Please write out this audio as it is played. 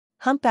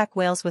Humpback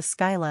whales with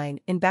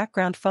skyline in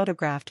background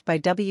photographed by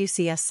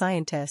WCS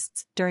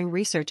scientists during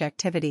research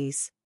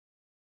activities.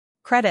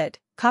 Credit,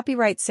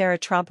 copyright Sarah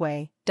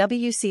Trobway,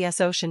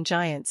 WCS Ocean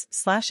Giants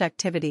 /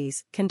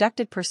 activities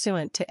conducted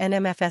pursuant to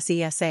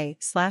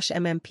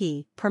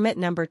NMFSESA/MMP, permit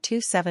number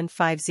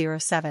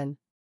 27507.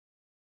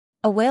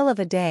 A whale of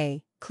a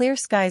day, clear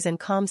skies and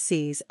calm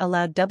seas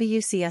allowed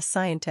WCS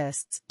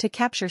scientists to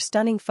capture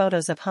stunning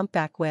photos of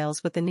humpback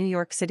whales with the New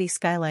York City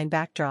skyline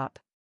backdrop.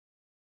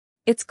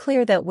 It's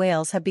clear that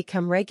whales have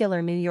become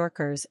regular New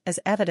Yorkers, as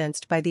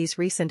evidenced by these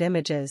recent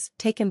images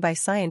taken by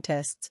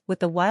scientists with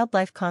the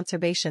Wildlife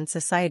Conservation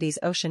Society's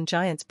Ocean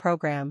Giants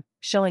program,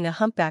 showing a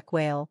humpback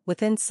whale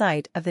within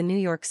sight of the New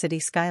York City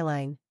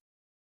skyline.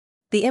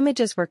 The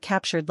images were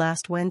captured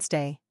last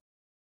Wednesday,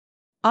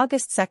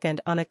 August 2nd,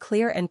 on a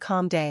clear and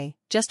calm day,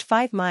 just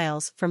 5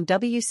 miles from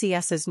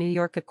WCS's New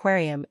York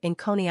Aquarium in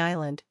Coney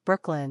Island,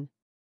 Brooklyn.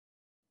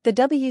 The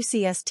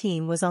WCS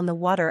team was on the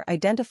water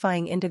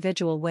identifying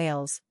individual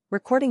whales,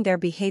 recording their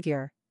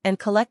behavior, and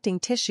collecting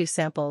tissue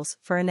samples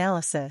for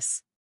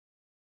analysis.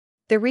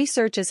 The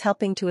research is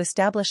helping to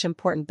establish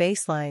important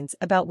baselines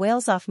about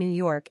whales off New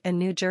York and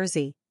New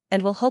Jersey,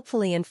 and will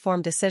hopefully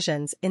inform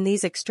decisions in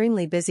these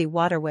extremely busy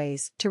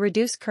waterways to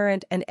reduce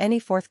current and any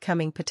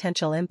forthcoming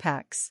potential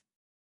impacts.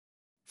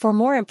 For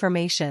more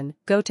information,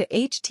 go to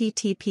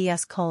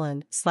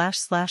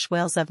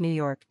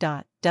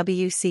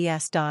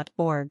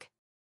https://whalesofnewyork.wcs.org.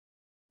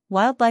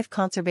 Wildlife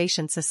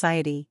Conservation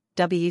Society,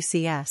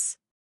 WCS.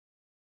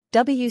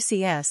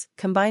 WCS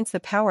combines the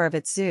power of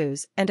its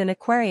zoos and an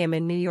aquarium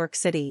in New York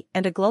City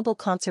and a global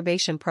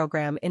conservation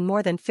program in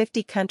more than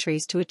 50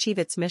 countries to achieve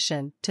its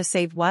mission to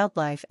save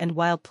wildlife and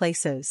wild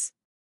places.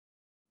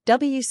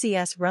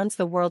 WCS runs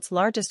the world's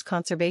largest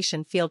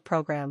conservation field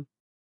program,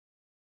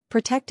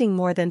 protecting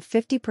more than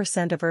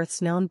 50% of Earth's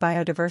known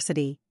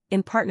biodiversity,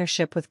 in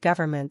partnership with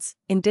governments,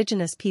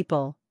 indigenous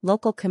people,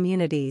 local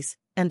communities,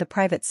 and the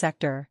private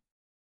sector.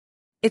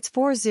 Its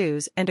 4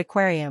 zoos and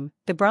aquarium,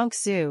 the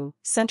Bronx Zoo,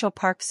 Central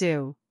Park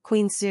Zoo,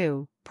 Queens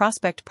Zoo,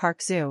 Prospect Park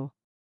Zoo,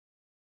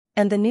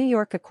 and the New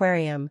York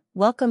Aquarium,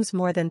 welcomes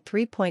more than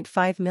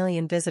 3.5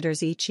 million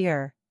visitors each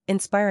year,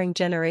 inspiring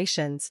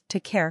generations to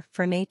care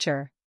for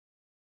nature.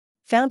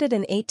 Founded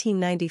in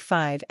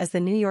 1895 as the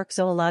New York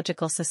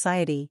Zoological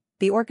Society,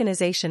 the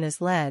organization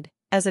is led,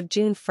 as of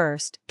June 1,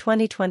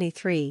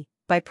 2023,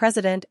 by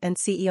President and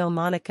CEO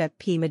Monica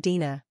P.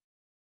 Medina.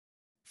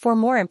 For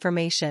more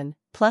information,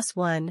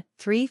 +1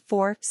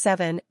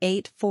 347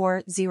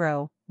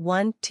 840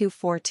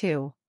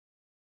 1242.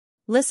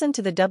 Listen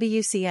to the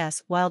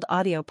WCS Wild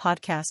Audio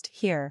podcast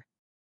here.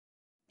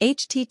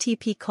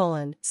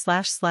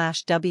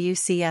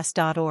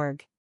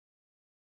 http://wcs.org